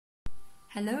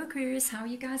Hello Aquarius, how are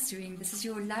you guys doing? This is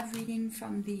your love reading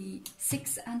from the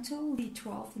 6th until the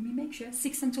 12th. Let me make sure.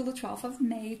 6th until the 12th of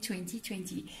May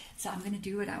 2020. So I'm going to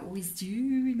do what I always do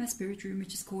in my spirit room,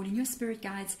 which is calling your spirit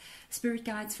guides. Spirit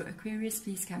guides for Aquarius,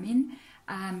 please come in.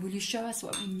 Will you show us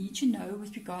what we need to know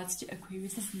with regards to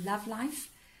Aquarius's love life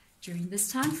during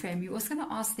this time frame? You're also going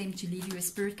to ask them to leave you a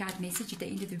spirit guide message at the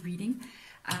end of the reading.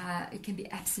 It can be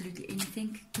absolutely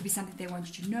anything. Could be something they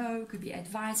want you to know. Could be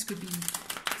advice. Could be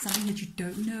something that you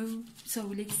don't know. So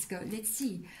let's go. Let's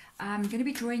see. I'm going to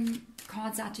be drawing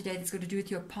cards out today that's got to do with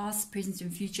your past, present,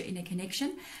 and future in a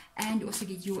connection, and also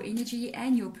get your energy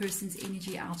and your person's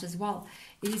energy out as well.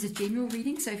 It is a general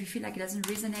reading, so if you feel like it doesn't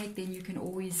resonate, then you can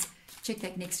always check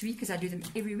back next week, because I do them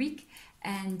every week,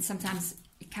 and sometimes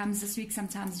it comes this week,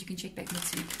 sometimes you can check back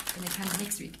next week, and it comes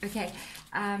next week. Okay,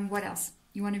 what else?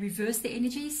 You want to reverse the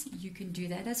energies? You can do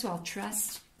that as well.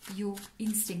 Trust your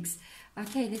instincts.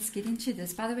 Okay, let's get into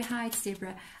this. By the way, hi, it's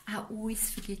Deborah. I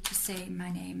always forget to say my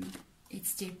name.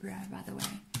 It's Deborah, by the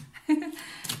way.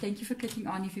 Thank you for clicking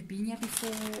on. If you've been here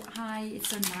before, hi, it's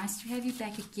so nice to have you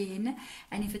back again.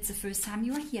 And if it's the first time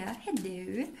you are here,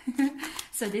 hello.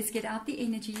 So let's get out the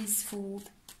energies for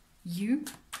you,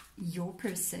 your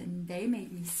person. They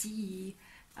made me see.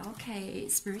 Okay,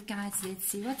 spirit guides, let's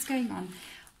see what's going on.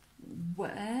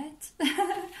 What?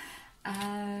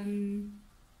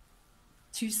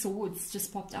 Two swords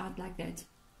just popped out like that.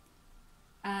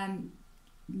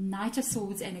 Knight of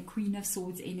Swords and a Queen of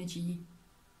Swords energy.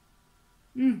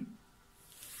 There's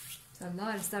a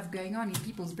lot of stuff going on in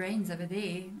people's brains over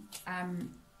there.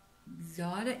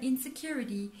 Lot of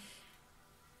insecurity.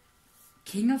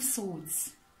 King of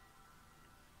Swords.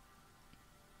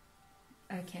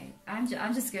 Okay, I'm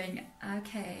just going.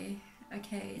 Okay.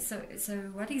 So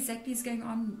what exactly is going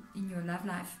on in your love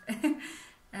life?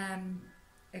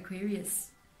 Aquarius,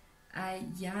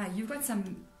 yeah, you've got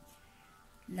some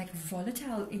like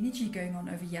volatile energy going on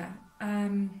over here.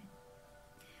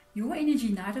 Your energy,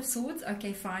 Knight of Swords,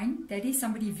 okay, fine. That is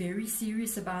somebody very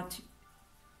serious about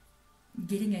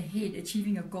getting ahead,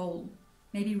 achieving a goal,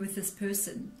 maybe with this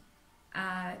person.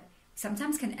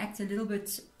 Sometimes can act a little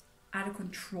bit out of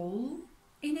control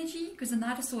energy, because the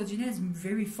Knight of Swords, you know, is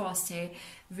very fast here,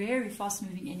 very fast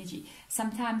moving energy.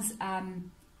 Sometimes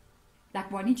like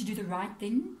wanting to do the right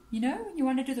thing, you know, you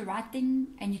want to do the right thing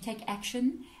and you take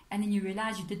action, and then you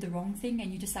realize you did the wrong thing,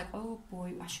 and you're just like, oh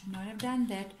boy, I should not have done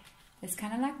that. That's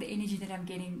kind of like the energy that I'm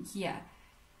getting here.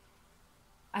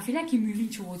 I feel like you're moving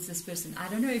towards this person. I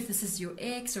don't know if this is your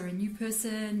ex or a new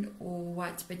person or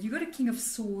what, but you got a King of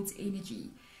Swords energy,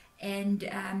 and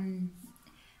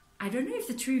I don't know if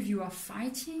the two of you are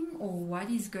fighting or what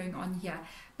is going on here,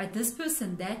 but this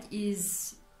person, that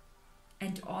is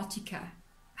Antarctica.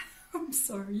 I'm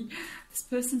sorry, this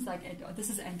person's like, this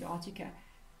is Antarctica.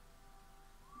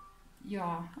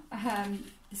 Yeah,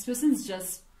 this person's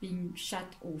just being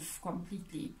shut off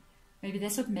completely. Maybe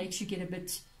that's what makes you get a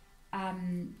bit,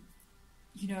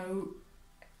 you know,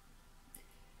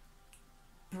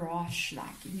 brash,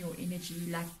 like in your energy,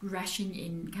 like rushing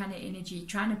in kind of energy,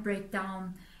 trying to break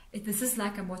down. This is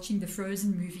like I'm watching the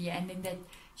Frozen movie, and then that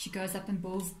she goes up and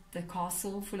builds the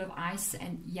castle full of ice,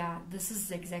 and yeah, this is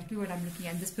exactly what I'm looking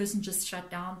at. This person just shut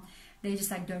down. They're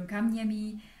just like, don't come near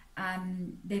me.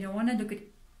 They don't want to look at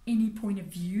any point of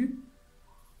view.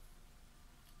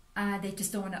 They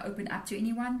just don't want to open up to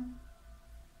anyone.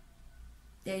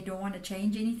 They don't want to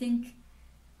change anything.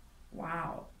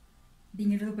 Wow.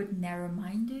 Being a little bit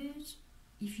narrow-minded,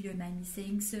 if you don't mind me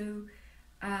saying so.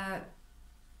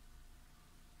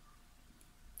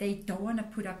 They don't want to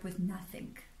put up with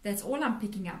nothing. That's all I'm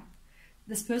picking up.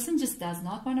 This person just does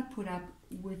not want to put up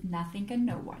with nothing and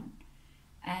no one.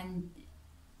 And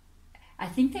I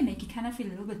think they make you kind of feel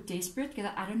a little bit desperate,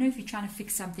 because I don't know if you're trying to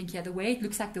fix something here. The way it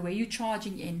looks like, the way you're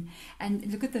charging in,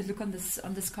 and look at the look on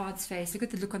this card's face. Look at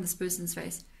the look on this person's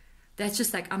face. That's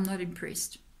just like, I'm not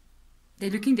impressed. They're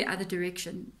looking the other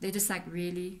direction. They're just like,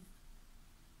 really?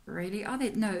 Really? Are they?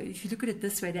 No, if you look at it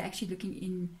this way, they're actually looking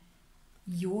in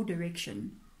your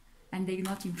direction. And they're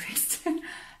not impressed.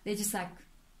 They're just like,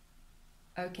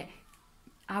 okay.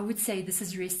 I would say this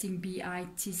is resting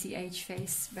B-I-T-C-H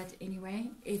face. But anyway,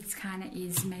 it kind of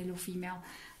is male or female.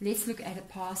 Let's look at the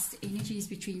past energies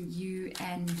between you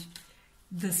and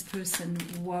this person.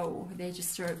 Whoa. They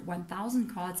just throw 1,000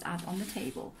 cards out on the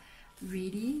table.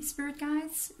 Really, spirit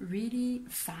guides? Really?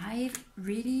 5?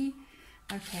 Really?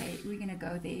 Okay, we're going to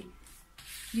go there.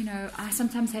 You know, I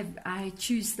sometimes I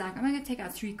choose, like, I'm going to take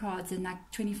out 3 cards, and like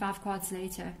 25 cards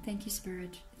later. Thank you,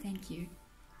 Spirit. Thank you.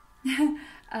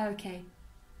 Okay.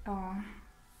 Oh,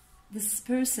 this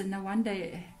person, no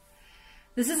wonder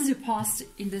This is your past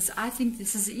in this. I think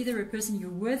this is either a person you're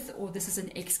with or this is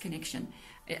an ex connection.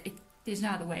 There's no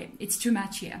other way. It's too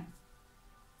much here.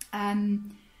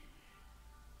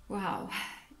 Wow.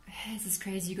 This is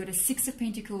crazy. You got a 6 of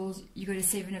Pentacles. You got a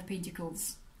 7 of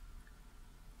Pentacles.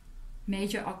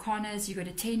 Major arcanas. You got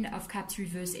a 10 of Cups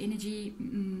reverse energy.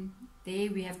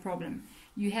 There we have problem.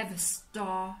 You have a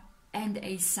Star and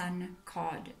a Sun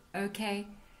card. Okay.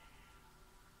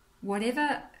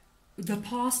 Whatever the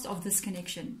past of this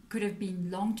connection could have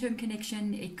been long-term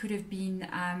connection. It could have been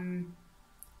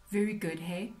very good.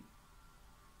 Hey.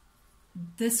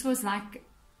 This was like,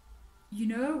 you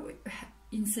know,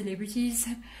 in celebrities,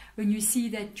 when you see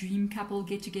that dream couple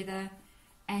get together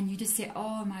and you just say,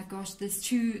 oh my gosh, there's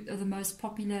 2 of the most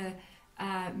popular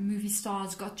movie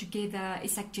stars got together.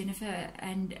 It's like Jennifer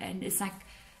and it's like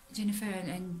Jennifer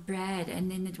and Brad,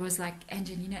 and then it was like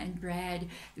Angelina and Brad.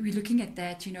 We're looking at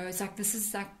that, you know, it's like this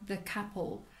is like the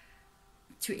couple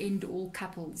to end all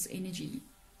couples energy.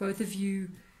 Both of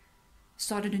you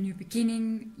started a new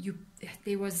beginning.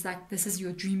 There was like, this is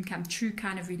your dream come true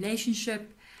kind of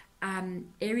relationship.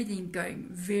 Everything going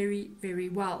very, very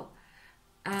well.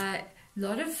 A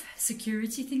lot of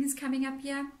security things coming up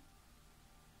here.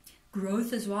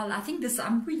 Growth as well. I think this,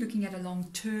 we're looking at a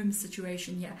long-term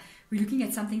situation here. We're looking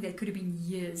at something that could have been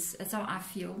years. That's how I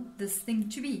feel this thing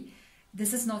to be.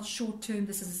 This is not short-term.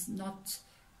 This is not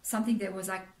something that was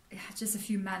like just a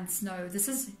few months. No, this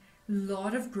is a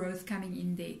lot of growth coming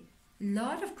in there. A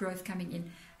lot of growth coming in.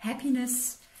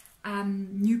 Happiness,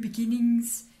 new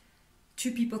beginnings,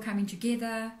 2 people coming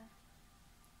together,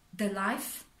 the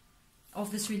life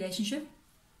of this relationship,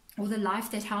 or the life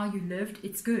that how you lived,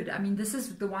 it's good. I mean, this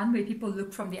is the one where people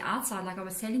look from the outside, like I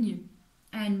was telling you,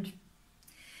 and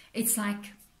it's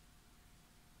like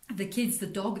the kids, the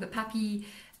dog, the puppy,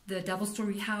 the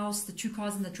double-story house, the 2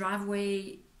 cars in the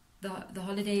driveway, the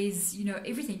holidays, you know,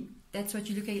 everything. That's what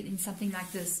you look at in something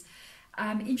like this.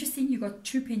 Interesting, you got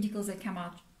 2 pentacles that come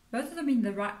out, both of them in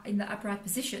the upright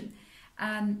position.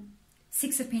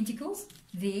 6 of Pentacles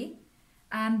there.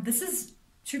 This is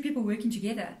 2 people working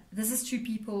together. This is 2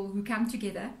 people who come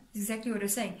together. Exactly what I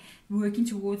was saying. Working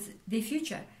towards their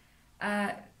future.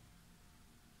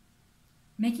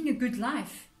 Making a good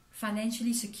life.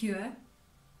 Financially secure.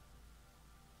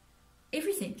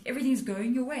 Everything's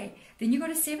going your way. Then you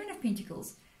got a 7 of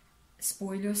Pentacles.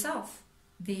 Spoil yourself.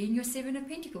 There in your 7 of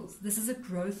Pentacles. This is a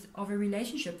growth of a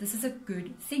relationship. This is a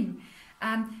good thing.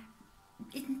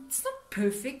 It's not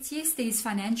perfect. Yes, there's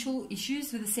financial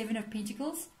issues with the 7 of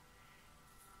Pentacles.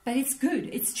 But it's good.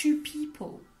 It's 2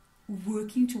 people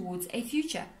working towards a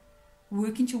future.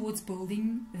 Working towards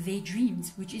building their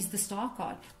dreams, which is the Star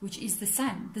card, which is the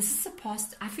Sun. This is a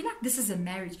past. I feel like this is a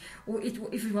marriage. Or if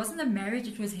it wasn't a marriage,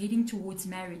 it was heading towards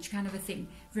marriage kind of a thing.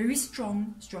 Very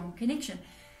strong connection.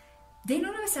 Then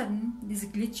all of a sudden, there's a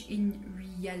glitch in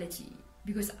reality.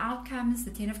 Because out comes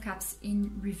the 10 of Cups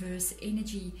in reverse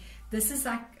energy. This is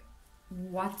like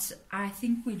what I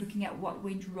think we're looking at what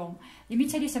went wrong. Let me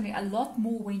tell you something. A lot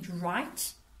more went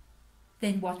right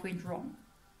than what went wrong.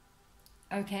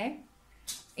 Okay?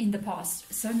 In the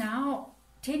past. So now,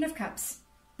 10 of Cups.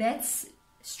 That's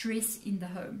stress in the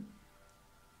home.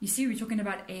 You see, we're talking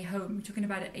about a home. We're talking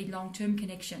about a long-term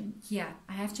connection. Here,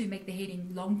 I have to make the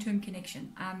heading long-term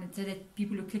connection. So that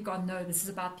people who click on know this is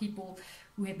about people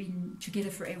who have been together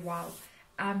for a while,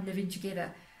 living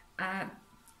together.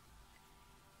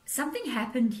 Something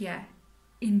happened here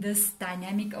in this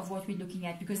dynamic of what we're looking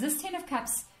at. Because this 10 of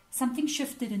Cups, something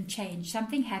shifted and changed.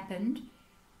 Something happened.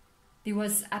 There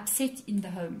was upset in the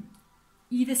home.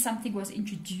 Either something was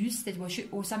introduced that was,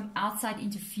 or some outside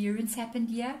interference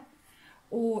happened here,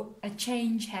 or a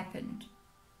change happened.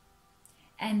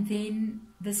 And then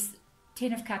this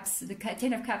 10 of Cups, the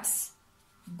 10 of Cups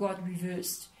got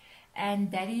reversed.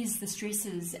 And that is the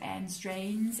stresses and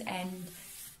strains and,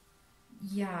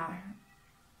 yeah,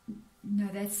 no,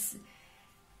 that's,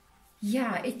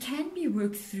 yeah, it can be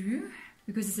worked through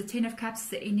because it's a 10 of Cups,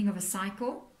 the ending of a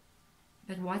cycle.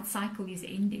 But what cycle is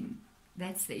ending?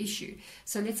 That's the issue.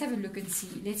 So let's have a look and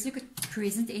see. Let's look at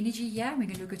present energy here. We're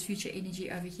going to look at future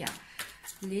energy over here.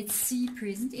 Let's see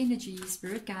present energy,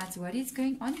 spirit guides. What is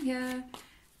going on here?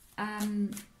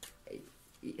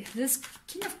 This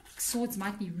King of Swords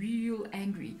might be real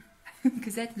angry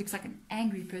because that looks like an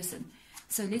angry person.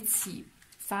 So let's see.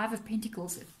 5 of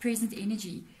Pentacles, present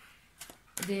energy.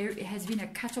 There has been a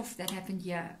cutoff that happened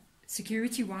here.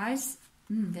 Security-wise,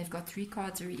 they've got 3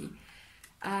 cards already.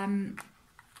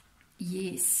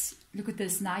 Yes, look at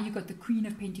this. Now you got the Queen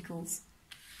of Pentacles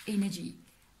energy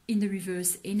in the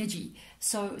reverse energy.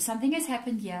 So something has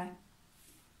happened here.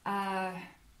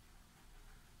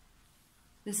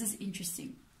 This is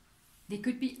interesting. there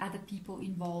could be other people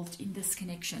involved in this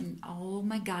connection. Oh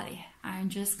my God, I'm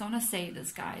just gonna say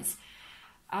this, guys.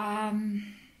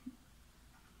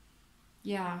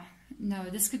 Yeah, no,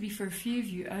 this could be for a few of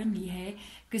you only, hey?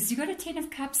 Because you got a 10 of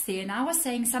Cups there, and I was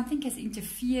saying something has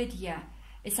interfered here.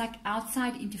 It's like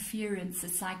outside interference.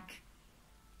 It's like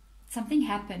something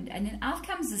happened, and then out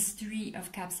comes this 3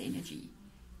 of Cups energy.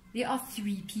 There are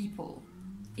 3 people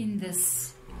in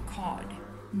this card,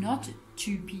 not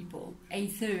 2 people. A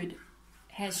third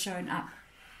has shown up.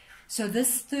 So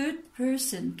this third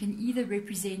person can either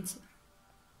represent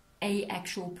a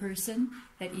actual person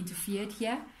that interfered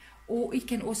here, or it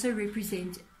can also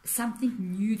represent something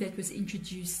new that was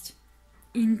introduced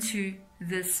into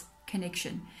this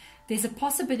connection. There's a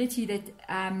possibility that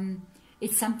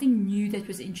it's something new that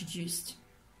was introduced.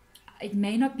 It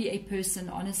may not be a person,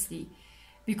 honestly,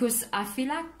 because I feel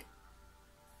like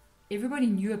everybody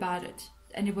knew about it,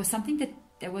 and it was something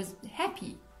that was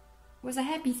happy. It was a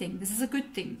happy thing. This is a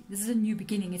good thing. This is a new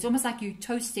beginning. It's almost like you're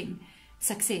toasting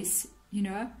success, you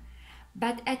know.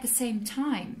 But at the same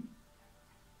time,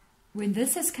 when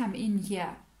this has come in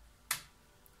here,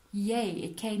 yay,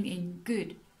 it came in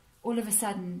good. All of a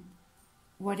sudden,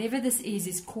 whatever this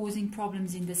is causing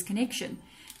problems in this connection.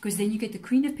 Because then you get the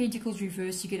Queen of Pentacles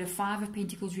reversed, you get a 5 of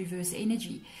Pentacles reverse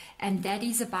energy. And that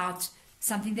is about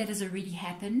something that has already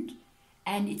happened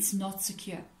and it's not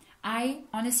secure. I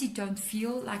honestly don't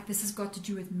feel like this has got to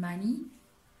do with money.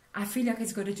 I feel like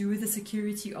it's got to do with the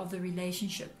security of the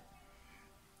relationship.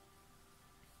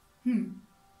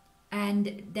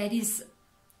 And that is,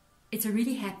 it's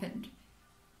already happened.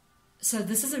 So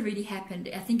this has already happened.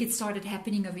 I think it started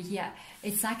happening over here.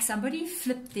 It's like somebody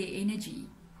flipped their energy.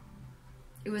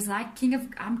 It was like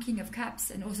I'm King of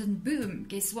Cups, and all of a sudden, boom,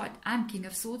 guess what? I'm King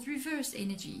of Swords reverse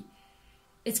energy.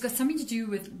 It's got something to do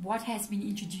with what has been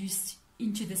introduced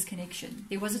into this connection.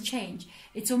 There was a change.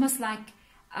 It's almost like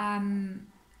a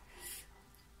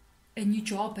new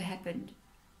job happened.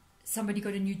 Somebody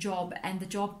got a new job, and the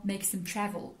job makes them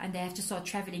travel, and they have to start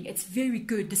traveling. It's very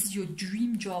good. This is your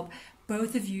dream job.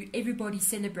 Both of you, everybody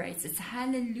celebrates. It's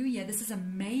hallelujah. This is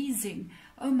amazing.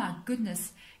 Oh my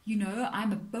goodness. You know,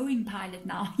 I'm a Boeing pilot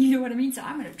now. You know what I mean? So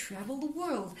I'm going to travel the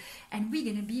world, and we're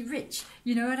going to be rich.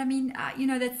 You know what I mean? You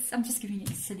know, I'm just giving you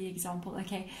a silly example,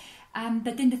 okay?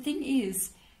 But then the thing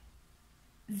is,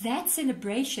 that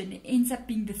celebration ends up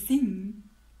being the thing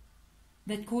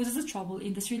that causes the trouble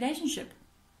in this relationship.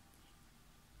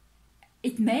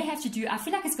 It may have to do, I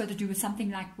feel like it's got to do with something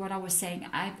like what I was saying.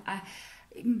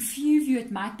 Few of you,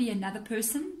 it might be another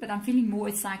person, but I'm feeling more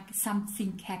it's like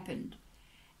something happened.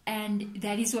 And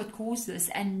that is what caused this.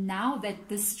 And now that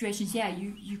this situation is here,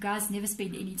 you guys never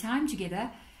spend any time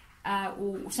together,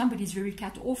 or somebody's very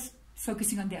cut off,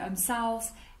 focusing on their own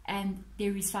selves, and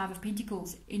there is 5 of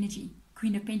Pentacles energy,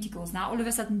 Queen of Pentacles. Now all of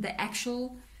a sudden the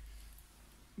actual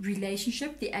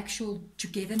relationship, the actual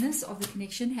togetherness of the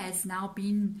connection has now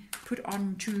been put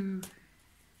onto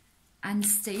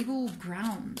unstable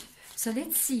ground. So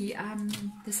let's see,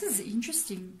 this is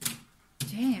interesting.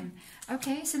 Damn.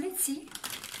 Okay, so let's see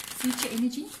future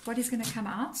energy, what is going to come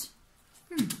out.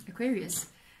 Aquarius.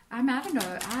 I don't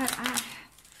know,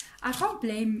 I can't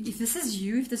blame, if this is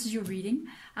you, if this is your reading,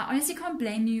 I honestly can't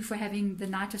blame you for having the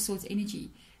Knight of Swords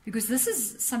energy, because this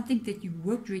is something that you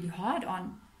worked really hard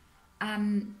on.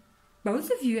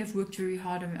 Both of you have worked very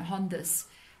hard on this.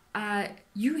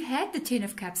 You had the 10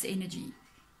 of Cups energy.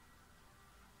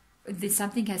 There's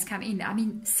something has come in. I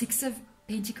mean, 6 of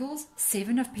Pentacles,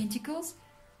 7 of Pentacles.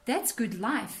 That's good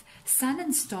life. Sun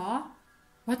and star.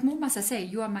 What more must I say?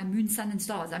 You are my moon, sun, and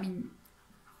stars. I mean,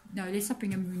 no, let's not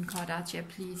bring a moon card out here,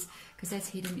 please, because that's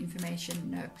hidden information.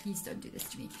 No, please don't do this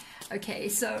to me. Okay,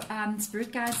 so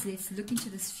spirit guides, let's look into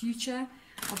this future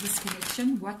of this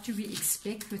connection. What do we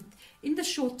expect in the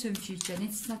short-term future?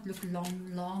 Let's not look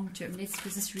long-term.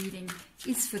 Because this reading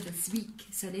is for this week.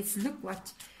 So let's look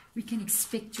what we can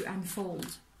expect to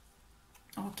unfold.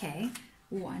 Okay,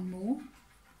 one more.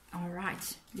 All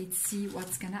right, let's see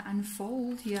what's gonna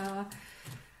unfold here.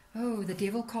 Oh, the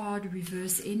Devil card,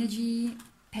 reverse energy,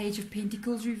 Page of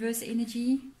Pentacles, reverse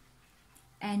energy,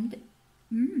 and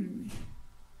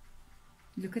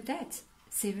look at that,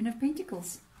 7 of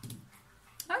Pentacles.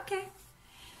 Okay,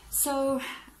 so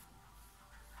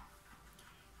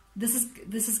this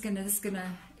is gonna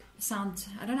sound,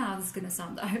 I don't know how this is gonna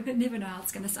sound. I never know how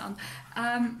it's gonna sound.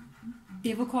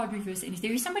 Devil card, reverse energy.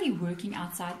 There is somebody working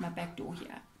outside my back door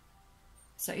here.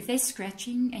 So if they're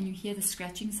scratching and you hear the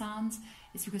scratching sounds,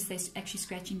 it's because they're actually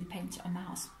scratching the paint on the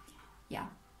house. Yeah,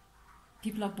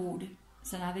 people are bored,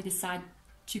 so now they decide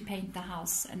to paint the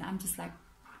house, and I'm just like,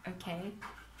 okay,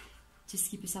 just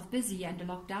keep yourself busy under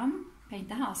lockdown, paint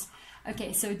the house.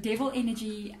 Okay, so devil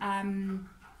energy,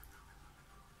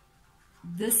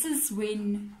 this is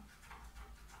when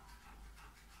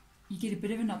you get a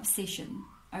bit of an obsession,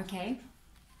 okay?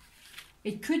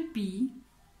 It could be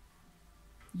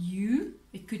you,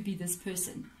 it could be this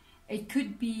person, it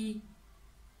could be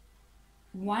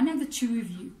one of the two of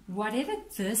you. Whatever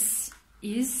this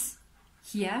is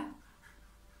here,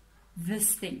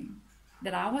 this thing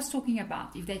that I was talking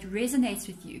about, if that resonates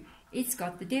with you, it's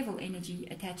got the devil energy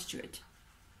attached to it.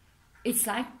 It's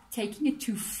like taking it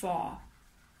too far.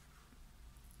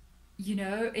 You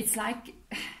know, it's like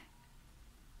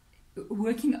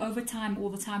working overtime all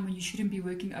the time when you shouldn't be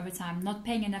working overtime, not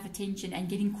paying enough attention and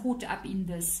getting caught up in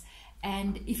this.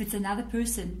 And if it's another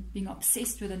person, being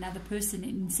obsessed with another person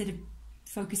instead of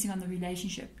focusing on the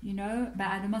relationship, you know. But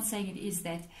I'm not saying it is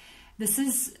that. This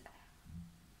is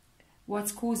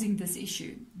what's causing this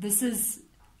issue. This is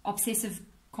obsessive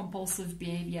compulsive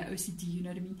behavior, OCD, you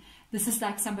know what I mean? This is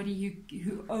like somebody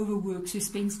who overworks, who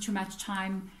spends too much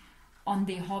time on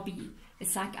their hobby.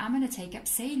 It's like, I'm going to take up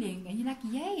sailing. And you're like,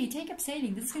 yay, take up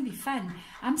sailing. This is going to be fun.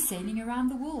 I'm sailing around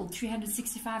the world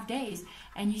 365 days.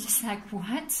 And you're just like,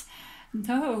 what?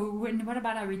 No, what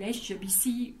about our relationship? You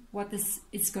see what this,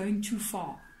 it's going too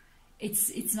far.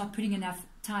 It's not putting enough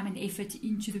time and effort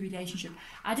into the relationship.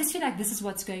 I just feel like this is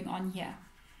what's going on here.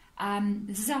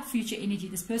 This is our future energy.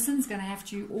 This person's going to have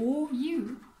to, or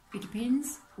you, it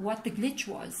depends what the glitch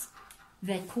was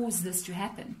that caused this to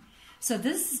happen. So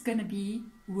this is going to be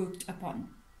worked upon.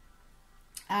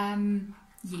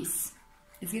 Yes,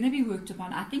 it's going to be worked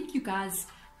upon. I think you guys,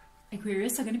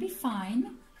 Aquarius, are going to be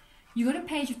fine. You got a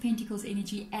Page of Pentacles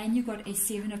energy and you got a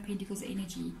Seven of Pentacles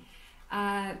energy.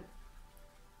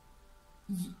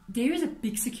 There is a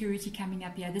big security coming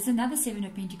up here. There's another Seven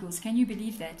of Pentacles. Can you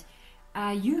believe that?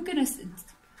 You're going to,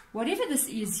 whatever this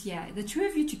is here, the two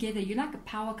of you together, you're like a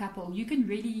power couple. You can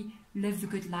really live the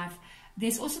good life.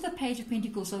 There's also the Page of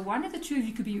Pentacles. So one of the two of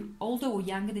you could be older or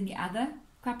younger than the other,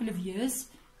 a couple of years,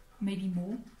 maybe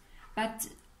more. But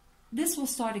this will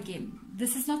start again.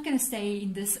 This is not going to stay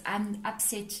in this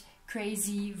upset,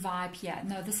 crazy vibe here.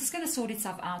 No, this is going to sort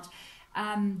itself out.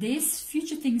 There's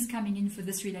future things coming in for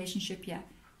this relationship here.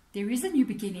 There is a new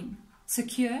beginning.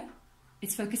 Secure.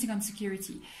 It's focusing on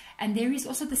security. And there is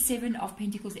also the Seven of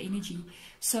Pentacles energy.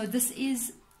 So this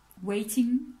is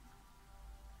waiting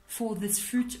for this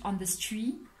fruit on this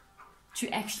tree to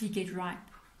actually get ripe.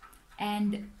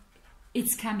 And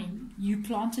it's coming. You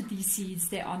planted these seeds.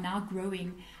 They are now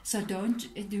growing. So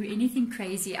don't do anything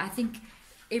crazy. I think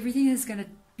everything is going to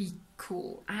be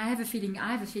cool. I have a feeling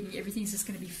everything's just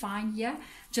going to be fine here.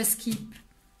 Just keep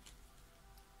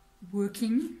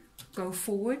working. Go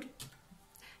forward.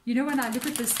 You know, when I look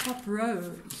at this top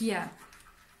row here,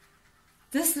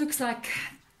 this looks like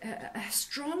a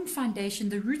strong foundation.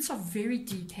 The roots are very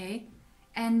deep, hey?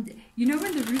 And you know,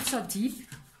 when the roots are deep,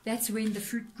 that's when the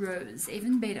fruit grows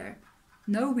even better.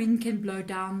 No wind can blow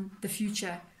down the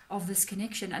future of this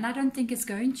connection, and I don't think it's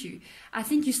going to. I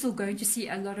think you're still going to see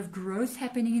a lot of growth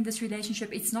happening in this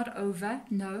relationship. It's not over,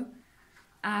 no.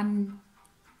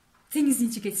 Things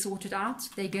need to get sorted out.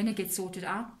 They're going to get sorted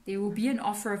out. There will be an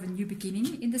offer of a new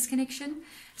beginning in this connection.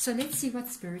 So let's see what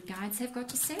spirit guides have got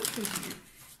to say for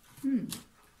you.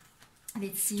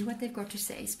 Let's see what they've got to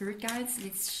say. Spirit guides,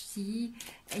 let's see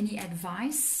any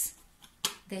advice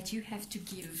that you have to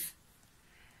give.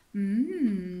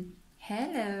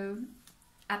 Hello.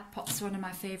 Up pops one of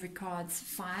my favorite cards.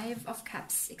 Five of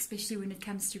Cups, especially when it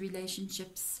comes to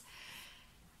relationships.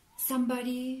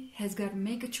 Somebody has got to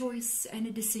make a choice and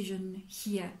a decision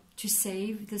here to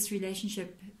save this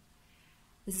relationship.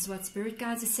 This is what Spirit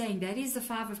Guides are saying. That is the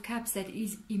Five of Cups. That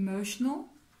is emotional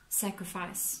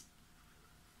sacrifice.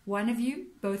 One of you,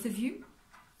 both of you,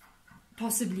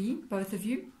 possibly both of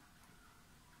you.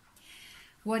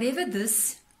 Whatever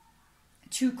this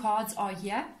two cards are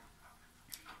here,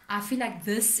 I feel like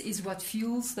this is what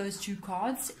fuels those two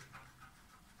cards.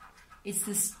 It's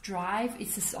this drive,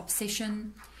 it's this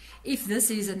obsession. If this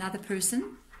is another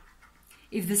person,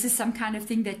 if this is some kind of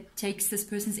thing that takes this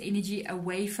person's energy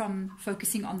away from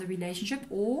focusing on the relationship,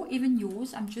 or even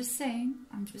yours, I'm just saying,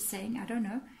 I don't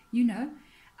know, you know,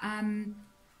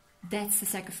 that's the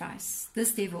sacrifice.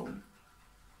 This devil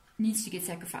needs to get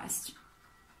sacrificed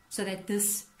so that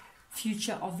this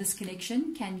future of this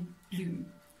connection can bloom.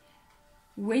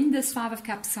 When this Five of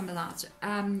Cups comes out,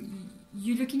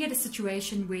 you're looking at a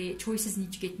situation where choices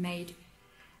need to get made.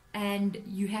 And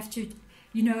you have to,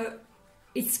 you know,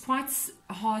 it's quite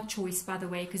a hard choice, by the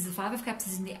way, because the Five of Cups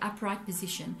is in the upright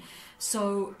position.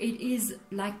 So it is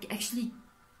like actually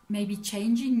maybe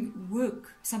changing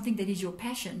work, something that is your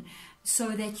passion, so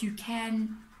that you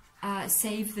can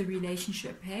save the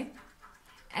relationship, hey?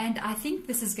 And I think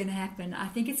this is going to happen. I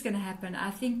think it's going to happen.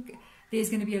 I think there's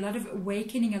going to be a lot of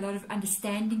awakening, a lot of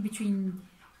understanding between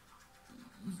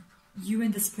you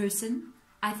and this person.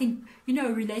 I think, you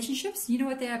know, relationships, you know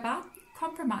what they're about?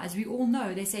 Compromise. We all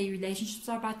know they say relationships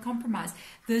are about compromise.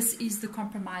 This is the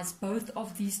compromise. Both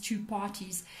of these two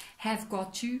parties have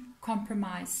got to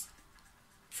compromise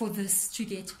for this to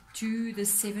get to the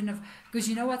 7 of, because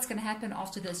you know what's going to happen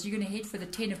after this? You're going to head for the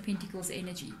 10 of Pentacles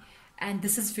energy, and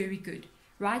this is very good.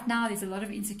 Right now there's a lot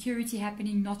of insecurity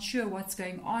happening, not sure what's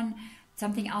going on.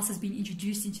 Something else has been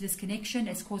introduced into this connection.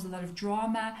 It's caused a lot of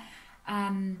drama.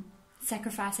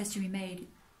 Sacrifice has to be made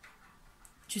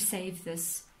to save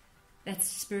this. That's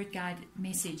spirit guide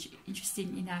message.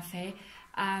 Interesting enough, eh?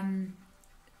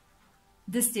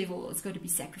 This devil has got to be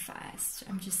sacrificed.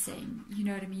 I'm just saying, you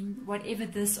know what I mean? Whatever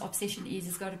this obsession is,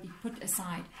 it's got to be put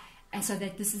aside. And so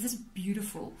that this is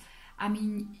beautiful. I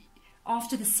mean,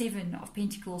 after the 7 of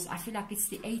Pentacles, I feel like it's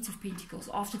the 8 of Pentacles.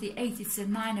 After the 8, it's the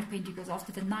 9 of Pentacles.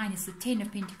 After the 9, it's the 10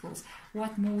 of Pentacles.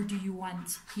 What more do you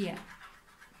want here?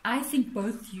 I think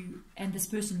both you and this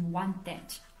person want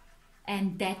that.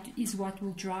 And that is what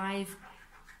will drive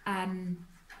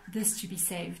this to be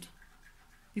saved.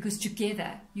 Because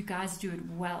together, you guys do it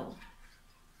well.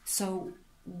 So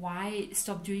why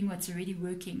stop doing what's already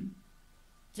working?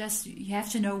 Just, you have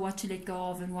to know what to let go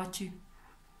of and what to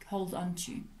hold on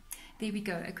to. There we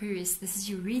go, Aquarius. This is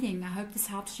your reading. I hope this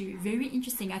helps you. Very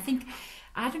interesting. I think,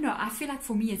 I don't know, I feel like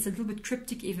for me it's a little bit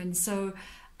cryptic even. So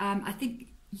I think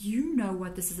you know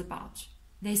what this is about.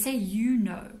 They say you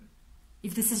know.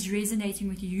 If this is resonating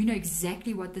with you, you know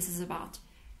exactly what this is about.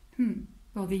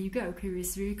 Well, there you go,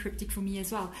 Aquarius. Very cryptic for me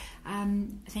as well.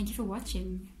 Thank you for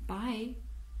watching. Bye.